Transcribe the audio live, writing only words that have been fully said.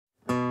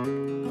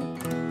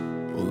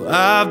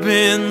I've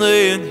been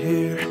laying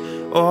here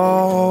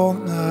all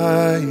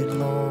night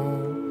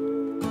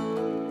long,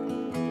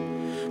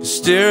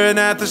 staring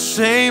at the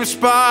same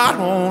spot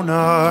on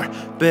our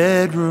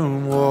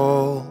bedroom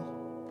wall.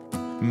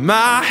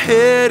 My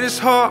head is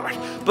hard,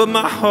 but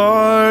my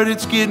heart,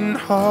 it's getting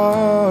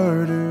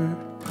harder.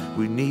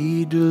 We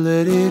need to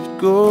let it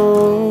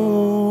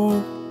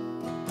go.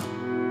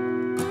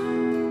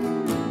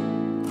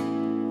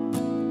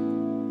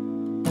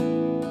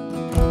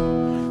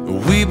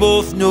 We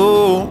both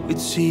know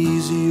it's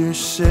easier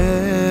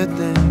said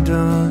than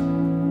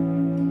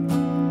done,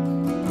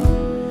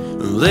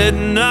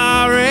 letting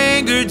our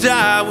anger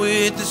die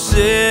with the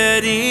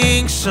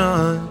setting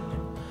sun.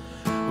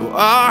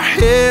 Our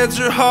heads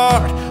are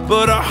hard,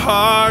 but our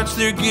hearts,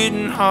 they're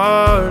getting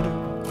harder.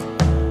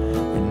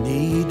 We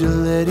need to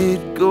let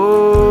it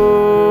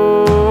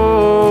go.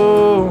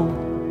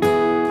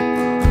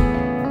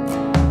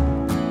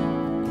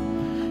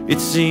 It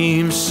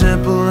seems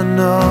simple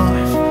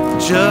enough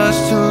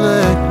just to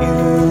let you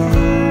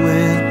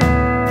in,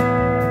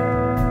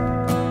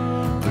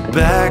 but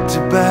back to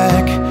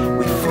back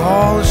we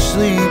fall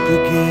asleep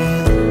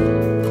again.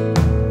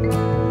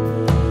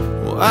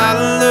 Well, I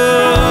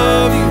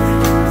love you,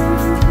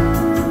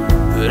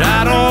 but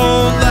I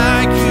don't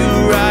like you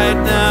right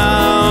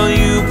now.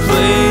 You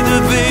play the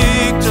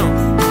victim,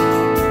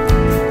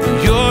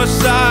 your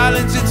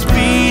silence, it's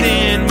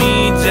beating me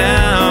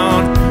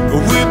down.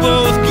 We're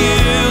both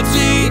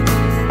guilty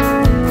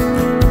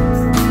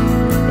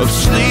of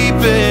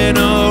sleeping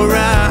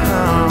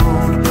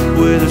around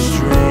with a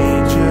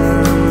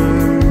stranger.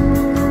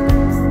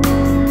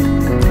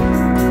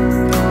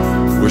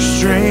 We're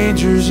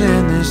strangers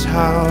in this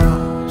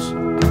house.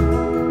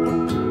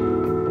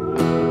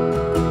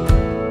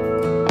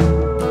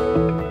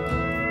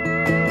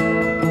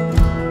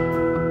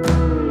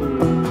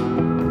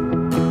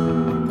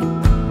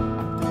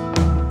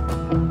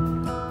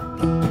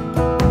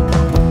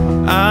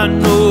 I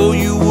know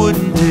you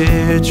wouldn't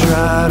dare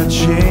try to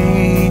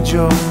change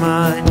your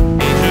mind.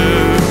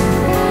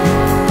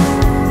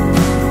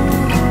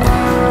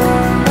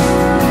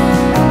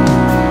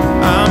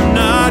 I'm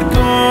not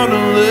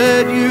gonna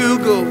let you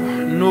go.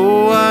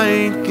 No, I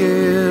ain't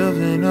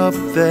giving up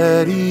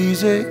that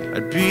easy.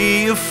 I'd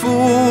be a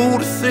fool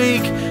to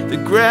think the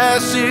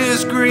grass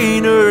is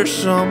greener.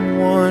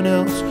 Someone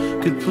else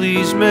could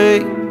please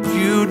me.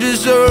 You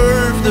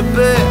deserve the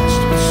best,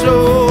 but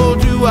so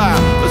do I.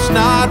 Let's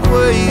not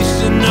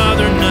waste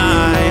another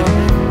night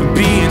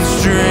being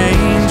strange.